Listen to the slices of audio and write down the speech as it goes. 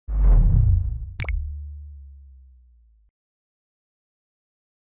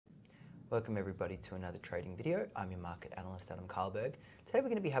Welcome everybody to another trading video. I'm your market analyst Adam Karlberg. Today we're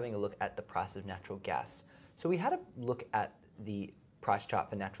going to be having a look at the price of natural gas. So we had a look at the price chart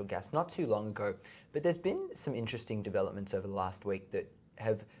for natural gas not too long ago, but there's been some interesting developments over the last week that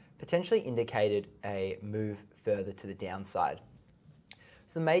have potentially indicated a move further to the downside.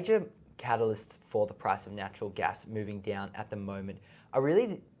 So the major catalysts for the price of natural gas moving down at the moment are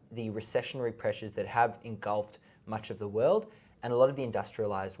really the recessionary pressures that have engulfed much of the world and a lot of the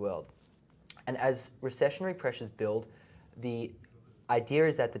industrialized world. And as recessionary pressures build, the idea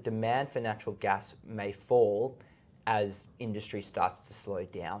is that the demand for natural gas may fall as industry starts to slow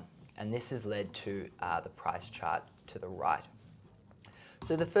down. And this has led to the price chart to the right.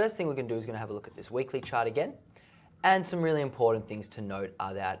 So the first thing we're going to do is going to have a look at this weekly chart again. And some really important things to note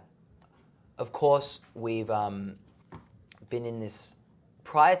are that, of course, we've been in this,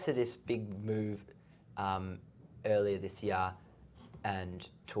 prior to this big move earlier this year and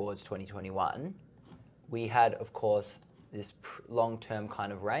towards 2021, we had, of course, this long-term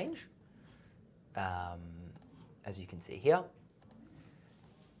kind of range, as you can see here.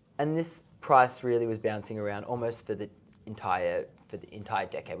 And this price really was bouncing around almost for the entire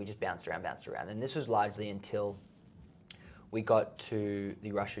decade. We just bounced around. And this was largely until we got to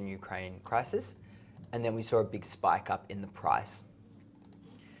the Russia-Ukraine crisis, and then we saw a big spike up in the price.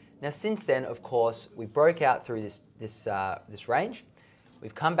 Now, since then, of course, we broke out through this range.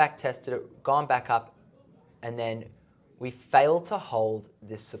 We've come back, tested it, gone back up, and then we failed to hold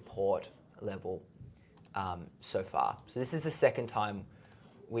this support level so far. So this is the second time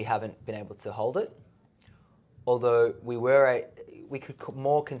we haven't been able to hold it, although we could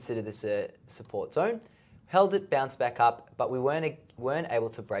more consider this a support zone. Held it, bounced back up, but we weren't able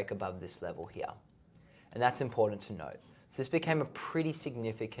to break above this level here. And that's important to note. So this became a pretty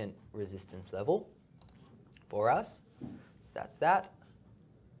significant resistance level for us. So that's that.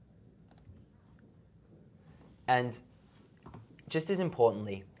 And just as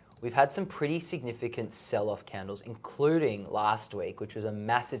importantly, we've had some pretty significant sell-off candles, including last week, which was a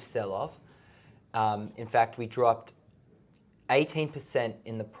massive sell-off. In fact, we dropped 18%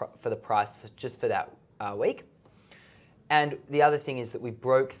 for the price just for that week. And the other thing is that we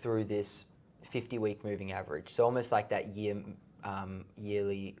broke through this 50-week moving average, so almost like that year-weekly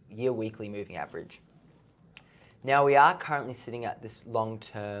moving average. Now we are currently sitting at this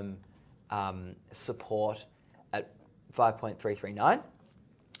long-term support at 5.339,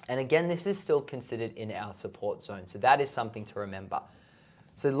 and again, this is still considered in our support zone, so that is something to remember.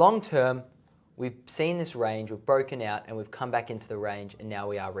 So long-term, we've seen this range, we've broken out, and we've come back into the range, and now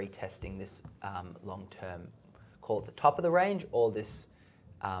we are retesting this long-term, call it the top of the range, or this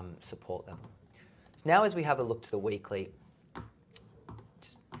support level. So now as we have a look to the weekly,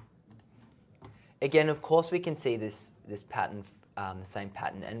 again, of course, we can see this pattern, the same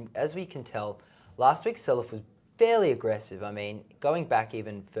pattern. And as we can tell, last week's sell-off was fairly aggressive. I mean, going back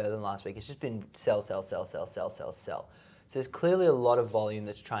even further than last week, it's just been sell, sell, sell, sell, sell, sell, sell. So there's clearly a lot of volume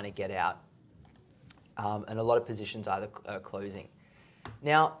that's trying to get out, and a lot of positions either closing.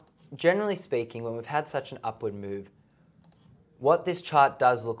 Now, generally speaking, when we've had such an upward move, what this chart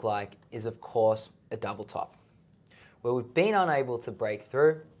does look like is, of course, a double top, where we've been unable to break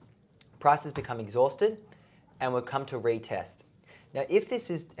through, price has become exhausted, and we've come to retest. Now, if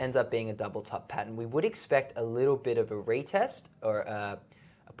this ends up being a double top pattern, we would expect a little bit of a retest or a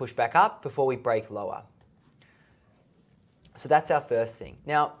push back up before we break lower. So that's our first thing.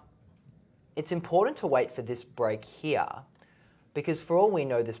 Now, it's important to wait for this break here, because for all we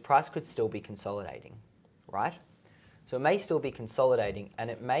know, this price could still be consolidating, right? So it may still be consolidating, and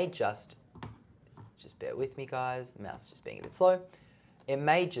it may just bear with me, guys, the mouse is just being a bit slow. It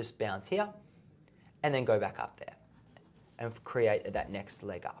may just bounce here and then go back up there and create that next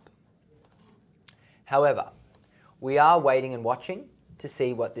leg up. However, we are waiting and watching to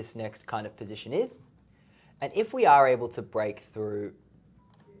see what this next kind of position is. And if we are able to break through,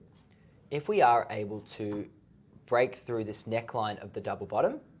 this neckline of the double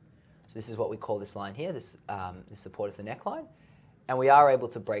bottom, so this is what we call this line here, this support is the neckline, and we are able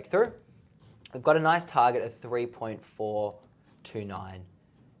to break through, we've got a nice target of 3.429.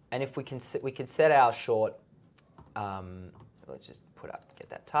 And if we can set our short, let's just get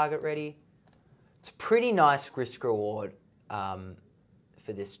that target ready. It's a pretty nice risk reward for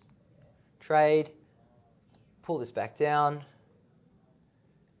this trade. Pull this back down,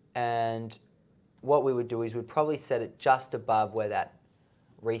 and what we would do is we'd probably set it just above where that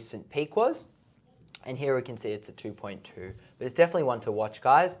recent peak was. And here we can see it's a 2.2, but it's definitely one to watch,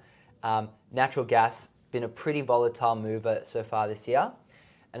 guys. Natural gas, been a pretty volatile mover so far this year,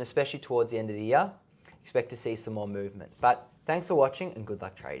 and especially towards the end of the year, expect to see some more movement. But thanks for watching and good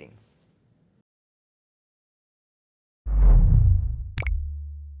luck trading.